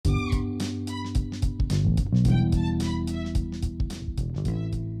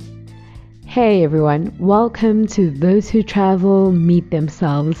Hey everyone, welcome to Those Who Travel Meet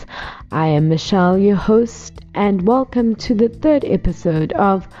Themselves. I am Michelle, your host, and welcome to the third episode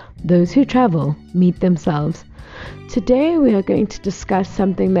of Those Who Travel Meet Themselves. Today we are going to discuss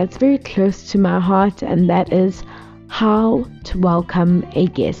something that's very close to my heart, and that is how to welcome a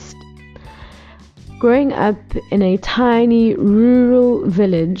guest. Growing up in a tiny rural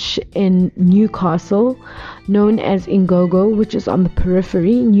village in Newcastle, known as Ingogo, which is on the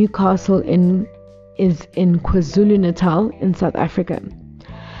periphery. Newcastle is in KwaZulu-Natal in South Africa.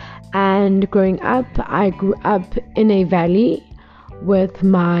 And growing up, I grew up in a valley with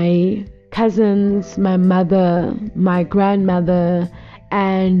my cousins, my mother, my grandmother,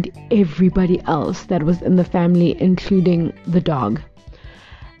 and everybody else that was in the family, including the dog.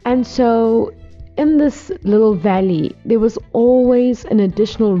 And so in this little valley, there was always an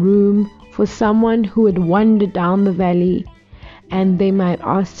additional room for someone who would wander down the valley, and they might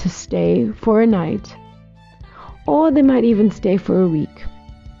ask to stay for a night, or they might even stay for a week.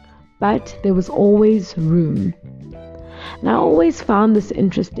 But there was always room. And I always found this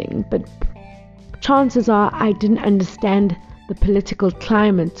interesting, but chances are I didn't understand the political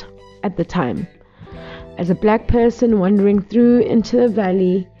climate at the time. As a black person wandering through into the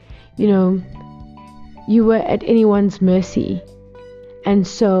valley, you were at anyone's mercy. And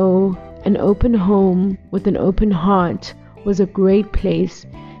so an open home with an open heart was a great place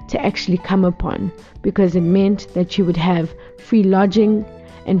to actually come upon, because it meant that you would have free lodging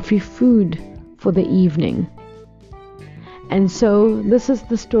and free food for the evening. And so this is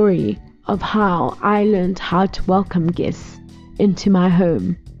the story of how I learned how to welcome guests into my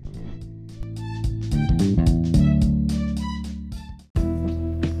home.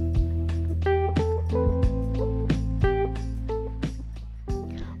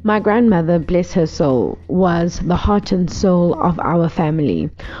 My grandmother, bless her soul, was the heart and soul of our family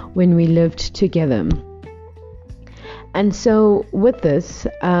when we lived together. And so with this,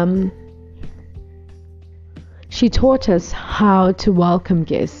 she taught us how to welcome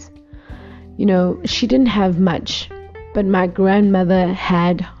guests. She didn't have much, but my grandmother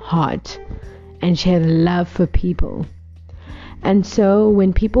had heart, and she had love for people. And so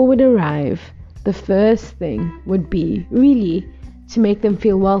when people would arrive, the first thing would be really to make them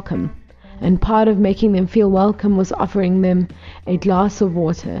feel welcome. And part of making them feel welcome was offering them a glass of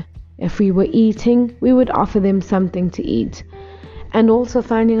water. If we were eating, we would offer them something to eat, and also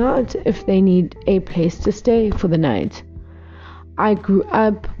finding out if they need a place to stay for the night. I grew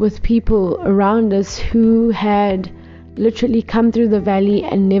up with people around us who had literally come through the valley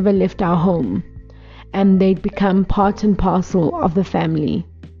and never left our home, and they'd become part and parcel of the family.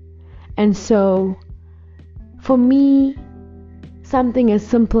 And so for me, something as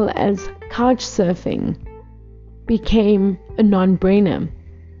simple as couch surfing became a non-brainer.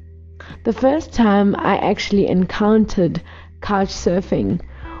 The first time I actually encountered couch surfing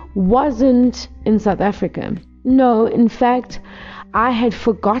wasn't in South Africa. No, in fact, I had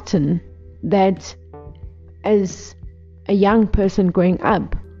forgotten that as a young person growing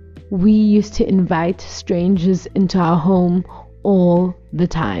up, we used to invite strangers into our home all the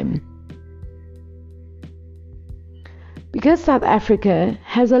time. Because South Africa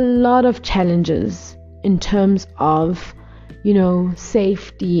has a lot of challenges in terms of,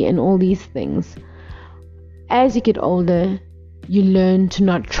 safety and all these things. As you get older, you learn to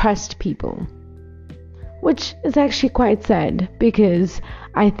not trust people, which is actually quite sad, because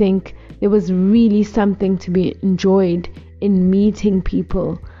I think there was really something to be enjoyed in meeting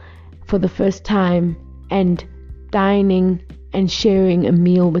people for the first time and dining and sharing a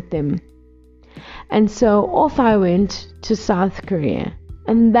meal with them. And so off I went to South Korea,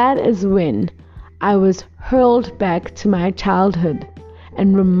 and that is when I was hurled back to my childhood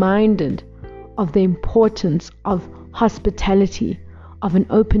and reminded of the importance of hospitality, of an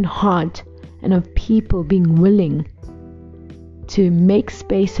open heart, and of people being willing to make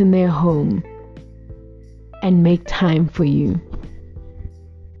space in their home and make time for you.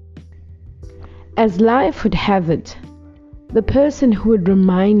 As life would have it, the person who would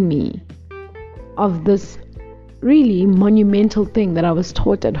remind me of this really monumental thing that I was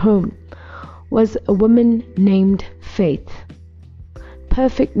taught at home was a woman named Faith.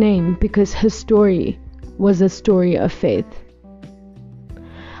 Perfect name, because her story was a story of faith.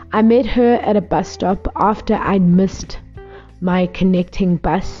 I met her at a bus stop after I'd missed my connecting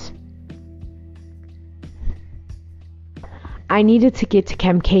bus. I needed to get to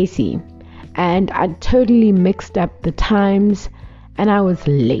Camp Casey, and I'd totally mixed up the times, and I was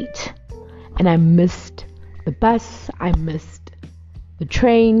late. And I missed the bus, I missed the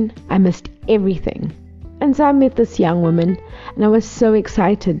train, I missed everything. And so I met this young woman, and I was so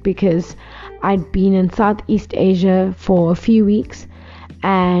excited because I'd been in Southeast Asia for a few weeks,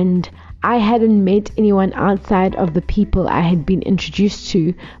 and I hadn't met anyone outside of the people I had been introduced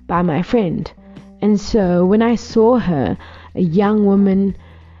to by my friend. And so when I saw her, a young woman,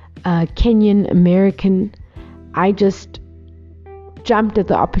 Kenyan American, I just jumped at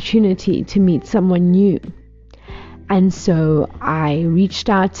the opportunity to meet someone new. And so I reached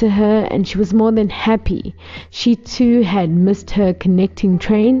out to her, and she was more than happy. She too had missed her connecting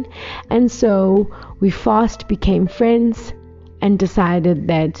train, and so we fast became friends and decided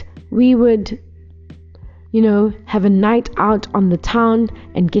that we would, have a night out on the town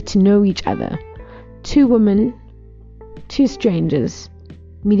and get to know each other. Two women, two strangers,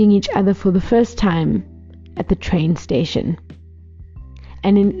 meeting each other for the first time at the train station.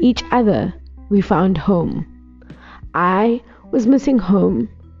 And in each other, we found home. I was missing home,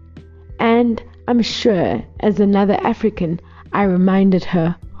 and I'm sure as another African, I reminded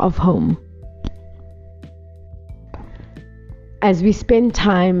her of home. As we spent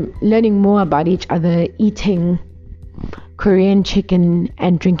time learning more about each other, eating Korean chicken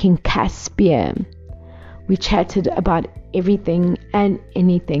and drinking Cass beer, we chatted about everything and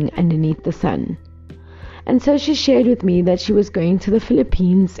anything underneath the sun. And so she shared with me that she was going to the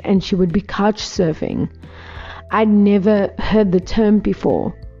Philippines and she would be couch surfing. I'd never heard the term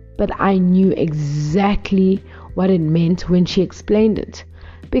before, but I knew exactly what it meant when she explained it,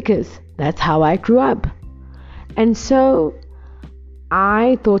 because that's how I grew up. And so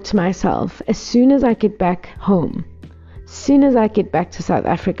I thought to myself, as soon as I get back home, as soon as I get back to South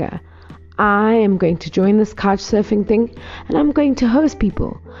Africa, I am going to join this couch surfing thing, and I'm going to host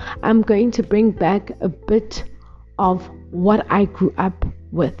people. I'm going to bring back a bit of what I grew up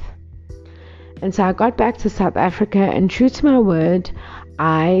with. And so I got back to South Africa, and true to my word,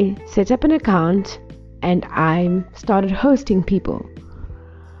 I set up an account and I started hosting people.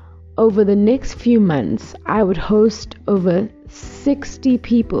 Over the next few months, I would host over 60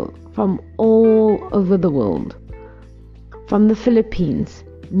 people from all over the world. From the Philippines,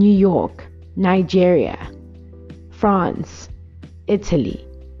 New York, Nigeria, France, Italy,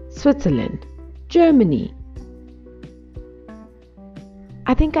 Switzerland, Germany.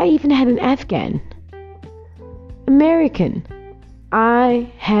 I think I even had an Afghan, American. I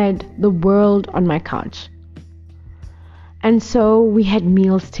had the world on my couch. And so we had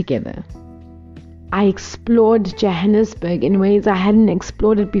meals together. I explored Johannesburg in ways I hadn't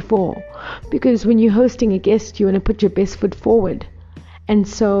explored it before, because when you're hosting a guest, you want to put your best foot forward. And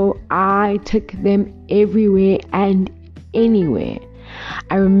so I took them everywhere and anywhere.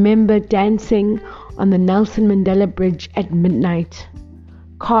 I remember dancing on the Nelson Mandela Bridge at midnight.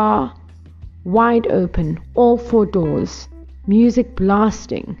 Car wide open, all four doors, music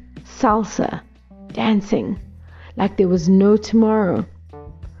blasting, salsa, dancing like there was no tomorrow.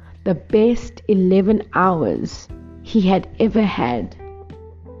 The best 11 hours he had ever had.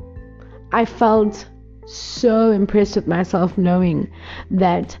 I felt so impressed with myself knowing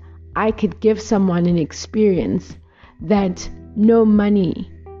that I could give someone an experience that no money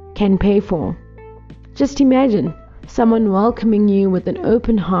can pay for. Just imagine someone welcoming you with an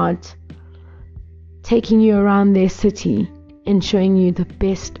open heart, taking you around their city and showing you the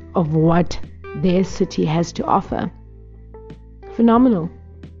best of what their city has to offer. Phenomenal.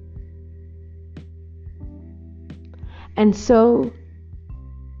 And so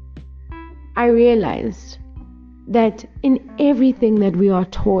I realized that in everything that we are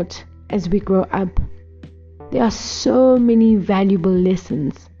taught as we grow up, there are so many valuable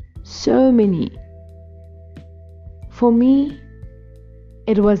lessons, so many. For me,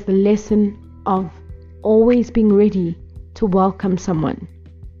 it was the lesson of always being ready to welcome someone,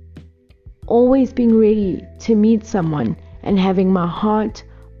 always being ready to meet someone and having my heart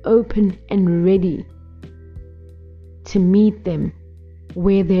open and ready to meet them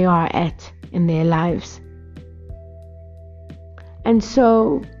where they are at in their lives. And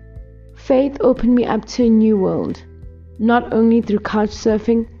so faith opened me up to a new world, not only through couch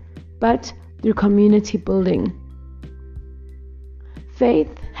surfing, but through community building.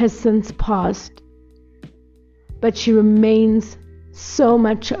 Faith has since passed, but she remains so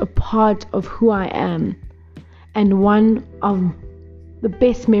much a part of who I am, and one of the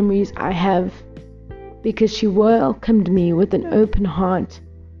best memories I have, because she welcomed me with an open heart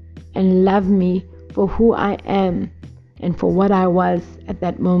and loved me for who I am and for what I was at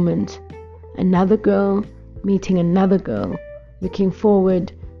that moment. Another girl meeting another girl, looking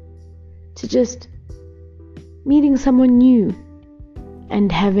forward to just meeting someone new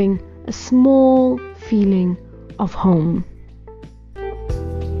and having a small feeling of home.